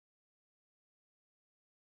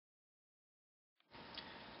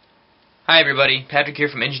Hi everybody, Patrick here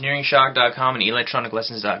from EngineeringShock.com and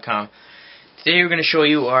electroniclessons.com. Today we're going to show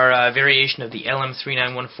you our variation of the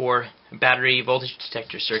LM3914 battery voltage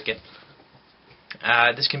detector circuit.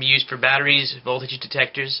 This can be used for batteries, voltage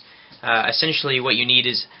detectors. Essentially what you need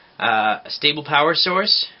is a stable power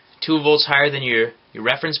source, 2 volts higher than your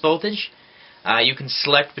reference voltage. You can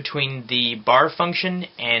select between the bar function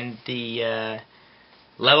and the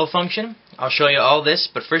level function. I'll show you all this,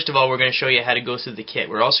 but first of all we're going to show you how to go through the kit.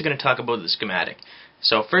 We're also going to talk about the schematic.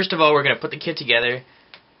 So first of all we're going to put the kit together,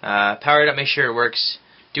 power it up, make sure it works,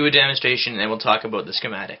 do a demonstration, and then we'll talk about the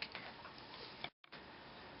schematic.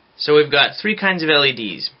 So we've got 3 kinds of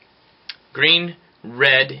LEDs: green,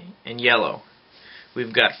 red, and yellow.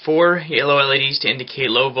 We've got 4 yellow LEDs to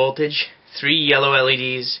indicate low voltage, 3 yellow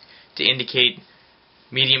LEDs to indicate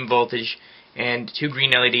medium voltage, and 2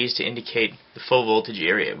 green LEDs to indicate the full voltage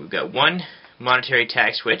area. We've got 1 monetary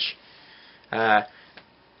tag switch, an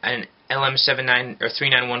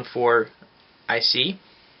LM3914 IC,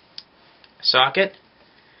 socket,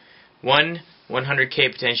 1 100K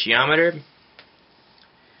potentiometer,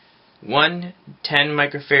 1 10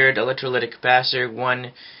 microfarad electrolytic capacitor,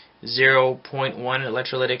 1 0.1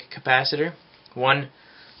 electrolytic capacitor, 1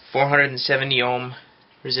 470 ohm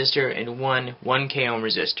resistor, and 1 1K ohm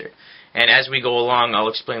resistor. And as we go along, I'll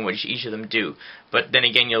explain what each of them do. But then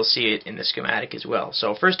again, you'll see it in the schematic as well.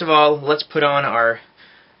 So first of all, let's put on our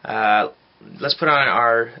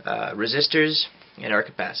resistors and our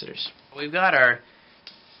capacitors. We've got our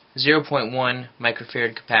 0.1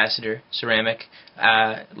 microfarad capacitor, ceramic,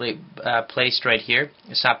 placed right here.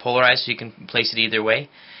 It's not polarized, so you can place it either way.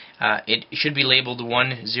 It should be labeled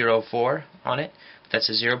 104 on it. That's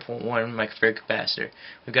a 0.1 microfarad capacitor.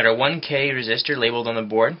 We've got our 1K resistor labeled on the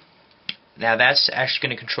board. Now that's actually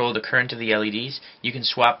going to control the current of the LEDs. You can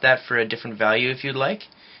swap that for a different value if you'd like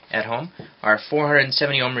at home. Our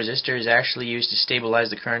 470 ohm resistor is actually used to stabilize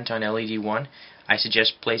the current on LED 1. I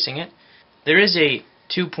suggest placing it. There is a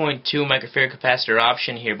 2.2 microfarad capacitor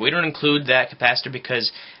option here, but we don't include that capacitor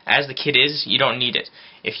because as the kit is, you don't need it.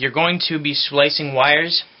 If you're going to be splicing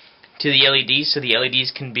wires to the LEDs so the LEDs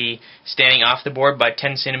can be standing off the board by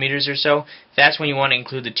 10 centimeters or so, that's when you want to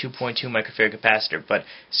include the 2.2 microfarad capacitor. But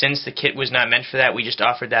since the kit was not meant for that, we just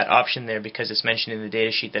offered that option there because it's mentioned in the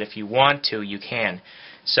datasheet that if you want to, you can.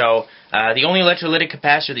 So the only electrolytic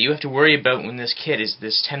capacitor that you have to worry about in this kit is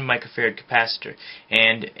this 10 microfarad capacitor.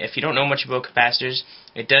 And if you don't know much about capacitors,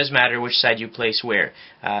 it does matter which side you place where.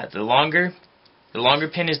 The longer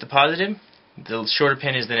pin is the positive, the shorter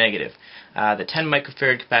pin is the negative. The 10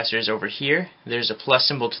 microfarad capacitor is over here. There's a plus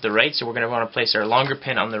symbol to the right, so we're going to want to place our longer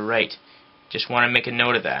pin on the right. Just want to make a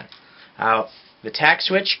note of that. The tag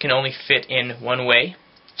switch can only fit in one way,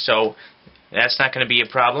 so that's not going to be a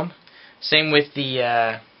problem. Same with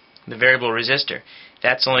the variable resistor.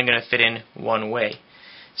 That's only going to fit in one way.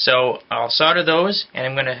 So I'll solder those, and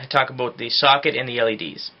I'm going to talk about the socket and the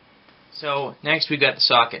LEDs. So next we've got the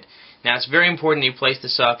socket. Now it's very important you place the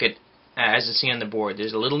socket as you see on the board.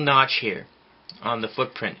 There's a little notch here on the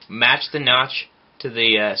footprint. Match the notch to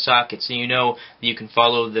the socket so you know that you can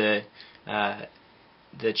follow the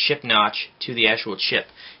chip notch to the actual chip.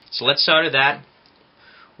 So let's solder that.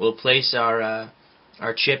 We'll place our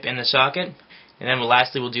chip in the socket, and then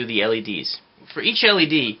lastly we'll do the LEDs. For each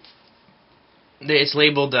LED, it's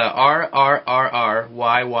labeled R, R, R, R,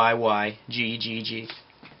 Y, Y, Y, G, G, G.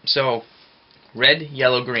 So red,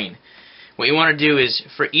 yellow, green. What you want to do is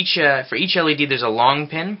for each LED there's a long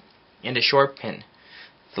pin and a short pin.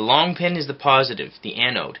 The long pin is the positive, the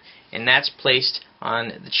anode, and that's placed on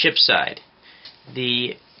the chip side.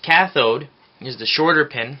 The cathode is the shorter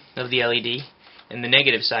pin of the LED and the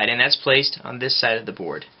negative side, and that's placed on this side of the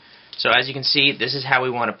board. So as you can see, this is how we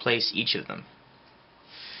want to place each of them.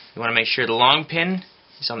 You want to make sure the long pin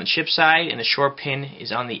is on the chip side and the short pin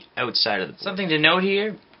is on the outside of the board. Something to note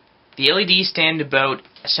here, the LEDs stand about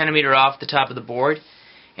a centimeter off the top of the board,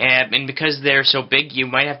 and because they're so big, you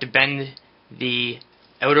might have to bend the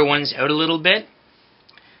outer ones out a little bit,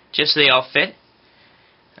 just so they all fit.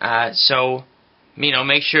 So,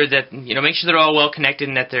 make sure they're all well connected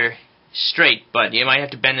and that they're straight, but you might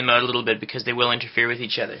have to bend them out a little bit because they will interfere with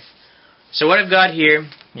each other. So what I've got here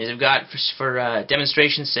is for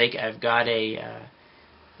demonstration's sake, I've got a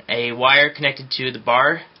wire connected to the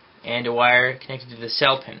bar and a wire connected to the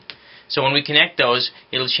cell pin. So when we connect those,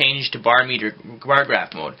 it'll change to bar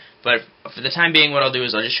graph mode. But for the time being, what I'll do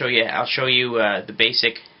is I'll show you the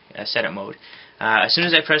basic setup mode. As soon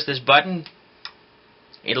as I press this button,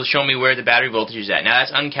 it'll show me where the battery voltage is at. Now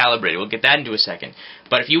that's uncalibrated. We'll get that into a second.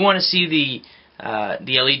 But if you want to see the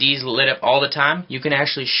LEDs lit up all the time, you can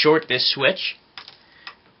actually short this switch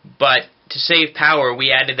but to save power,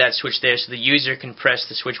 we added that switch there so the user can press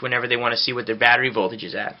the switch whenever they want to see what their battery voltage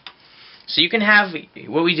is at. So you can have,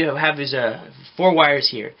 what we do have is 4 wires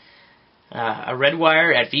here. A red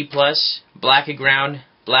wire at V+, black at ground,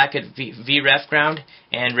 black at VREF ground,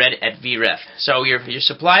 and red at VREF. So your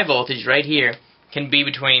supply voltage right here can be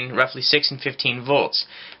between roughly 6 and 15 volts.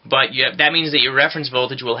 But that means that your reference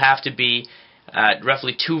voltage will have to be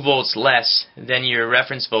roughly 2 volts less than your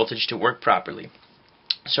reference voltage to work properly.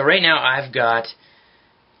 So right now I've got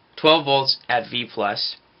 12 volts at V+.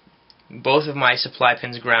 Both of my supply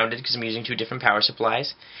pins grounded because I'm using 2 different power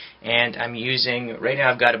supplies, and I'm using, right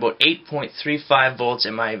now I've got about 8.35 volts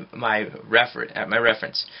at my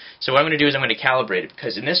reference. So what I'm going to do is I'm going to calibrate it,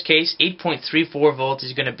 because in this case 8.34 volts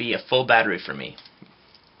is going to be a full battery for me.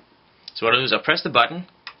 So what I'll do is I'll press the button,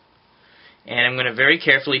 and I'm going to very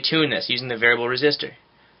carefully tune this using the variable resistor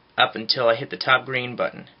up until I hit the top green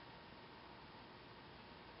button.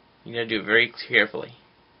 You got to do it very carefully.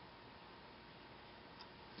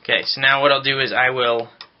 Okay, so now what I'll do is I will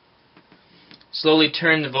slowly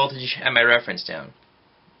turn the voltage at my reference down.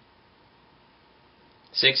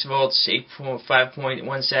 6 volts,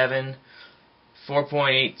 5.17,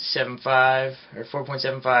 4.875, or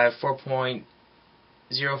 4.75,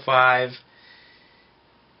 4.05,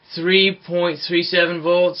 3.37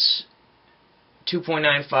 volts,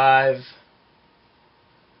 2.95,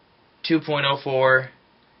 2.04,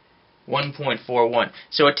 1.41.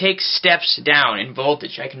 So it takes steps down in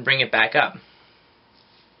voltage. I can bring it back up.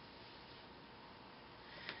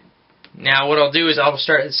 Now what I'll do is I'll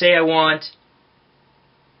start, say I want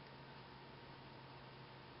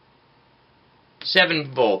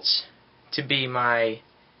 7 volts to be my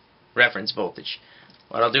reference voltage.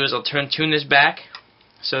 What I'll do is I'll tune this back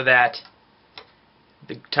so that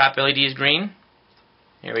the top LED is green.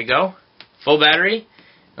 Here we go. Full battery.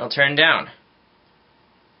 I'll turn down.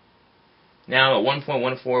 Now at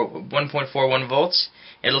 1.41 volts,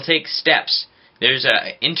 it'll take steps. There's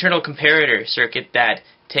an internal comparator circuit that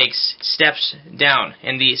takes steps down,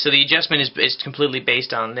 and so the adjustment is completely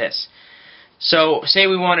based on this. So say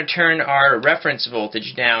we want to turn our reference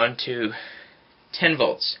voltage down to 10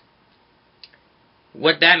 volts.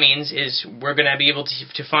 What that means is we're going to be able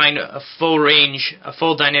to find a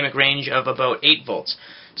full dynamic range of about 8 volts.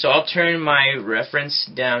 So I'll turn my reference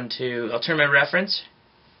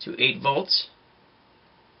to 8 volts,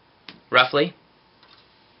 roughly.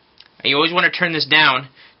 And you always want to turn this down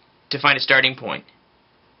to find a starting point.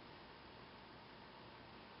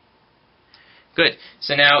 Good.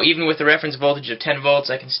 So now, even with the reference voltage of 10 volts,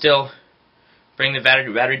 I can still bring the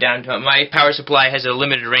battery down to, my power supply has a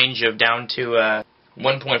limited range of down to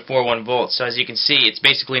 1.41 volts. So as you can see, it's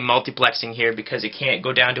basically multiplexing here because it can't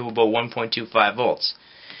go down to about 1.25 volts.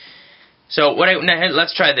 So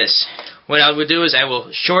let's try this. What I will do is I will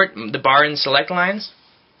short the bar and select lines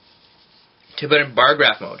to put in bar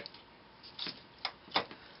graph mode.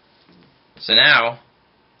 So now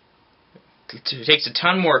it takes a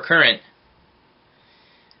ton more current,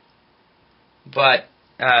 but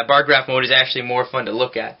bar graph mode is actually more fun to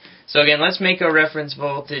look at. So again, let's make our reference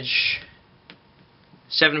voltage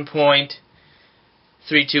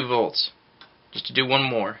 7.32 volts, just to do one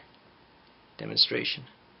more demonstration.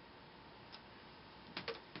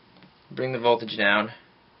 Bring the voltage down,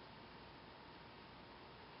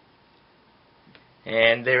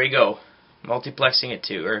 and there we go, multiplexing it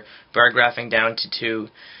to, or bar graphing down to 2,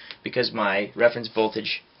 because my reference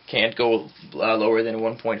voltage can't go lower than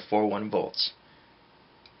 1.41 volts.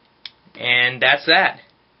 And that's that.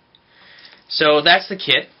 So that's the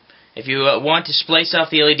kit. If you want to splice off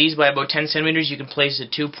the LEDs by about 10 centimeters, you can place a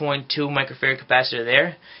 2.2 microfarad capacitor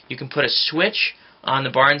there. You can put a switch on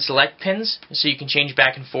the bar and select pins so you can change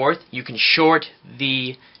back and forth. You can short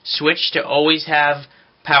the switch to always have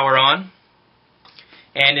power on.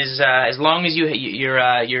 And as long as your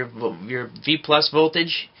V plus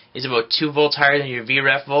voltage is about 2 volts higher than your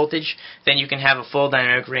VREF voltage, then you can have a full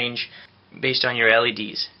dynamic range based on your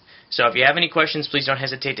LEDs. So if you have any questions, please don't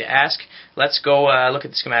hesitate to ask. Let's go look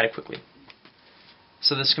at the schematic quickly.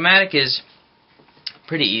 So the schematic is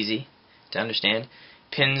pretty easy to understand.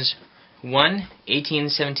 Pins 1, 18,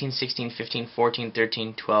 17, 16, 15, 14,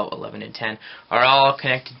 13, 12, 11, and 10 are all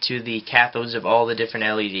connected to the cathodes of all the different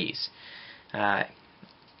LEDs.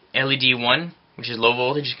 LED 1, which is low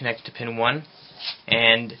voltage, is connected to pin 1,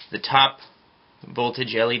 and the top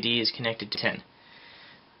voltage LED is connected to 10.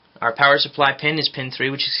 Our power supply pin is pin 3,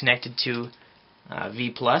 which is connected to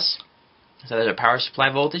V+. So that's our power supply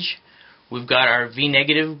voltage. We've got our V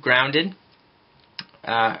negative grounded,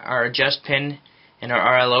 our adjust pin, and our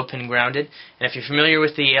RLO pin grounded. And if you're familiar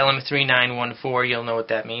with the LM3914, you'll know what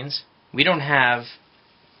that means. We don't have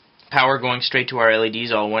power going straight to our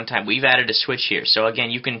LEDs all at one time. We've added a switch here, so again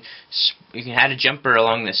you can add a jumper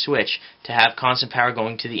along the switch to have constant power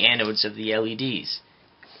going to the anodes of the LEDs.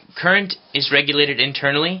 Current is regulated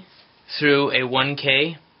internally through a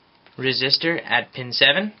 1K resistor at pin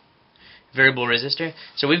 7, variable resistor.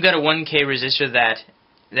 So we've got a 1K resistor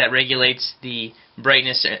that regulates the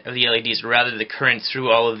brightness of the LEDs, or rather the current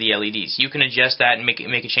through all of the LEDs. You can adjust that and make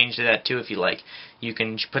a change to that too if you like. You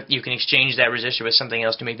can exchange that resistor with something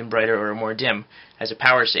else to make them brighter or more dim as a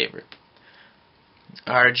power saver.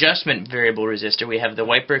 Our adjustment variable resistor, we have the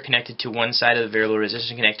wiper connected to one side of the variable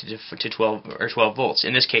resistor connected to 12 volts.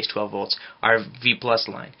 In this case 12 volts, our V plus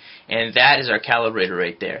line. And that is our calibrator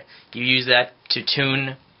right there. You use that to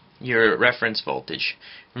tune your reference voltage.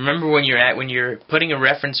 Remember when you're putting a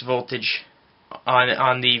reference voltage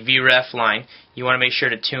on the VREF line, you want to make sure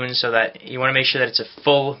to tune so that it's a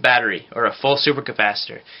full battery or a full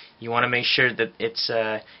supercapacitor. You want to make sure that it's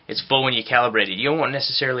full when you calibrate it. You don't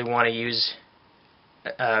necessarily want to use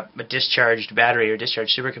a discharged battery or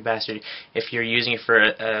discharged supercapacitor if you're using it for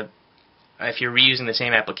if you're reusing the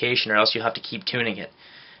same application, or else you'll have to keep tuning it.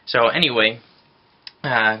 So anyway,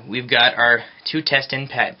 we've got our two test in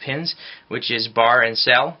pins, which is bar and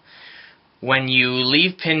cell. When you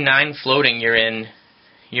leave pin 9 floating, you're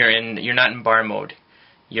not in bar mode.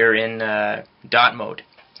 You're in dot mode.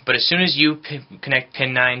 But as soon as you connect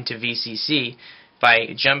pin 9 to VCC by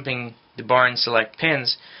jumping the bar and select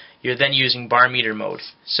pins, you're then using bar meter mode.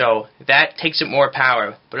 So that takes up more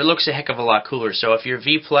power, but it looks a heck of a lot cooler. So if you're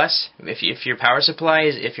V plus, if your power supply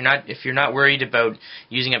is, if you're not worried about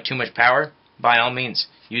using up too much power, by all means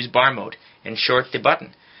use bar mode and short the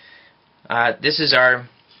button. This is our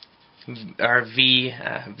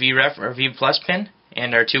VREF or V plus pin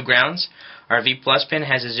and our two grounds. Our V plus pin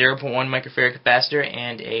has a 0.1 microfarad capacitor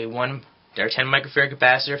and a 10 microfarad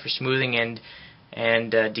capacitor for smoothing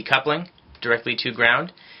and decoupling directly to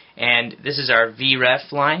ground. And this is our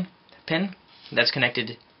VREF line pin that's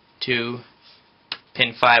connected to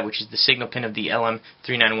pin 5, which is the signal pin of the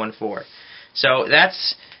LM3914. So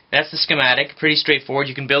that's the schematic. Pretty straightforward.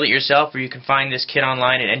 You can build it yourself, or you can find this kit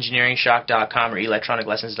online at engineeringshock.com or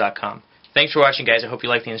electroniclessons.com. Thanks for watching, guys. I hope you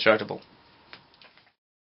like the Instructable.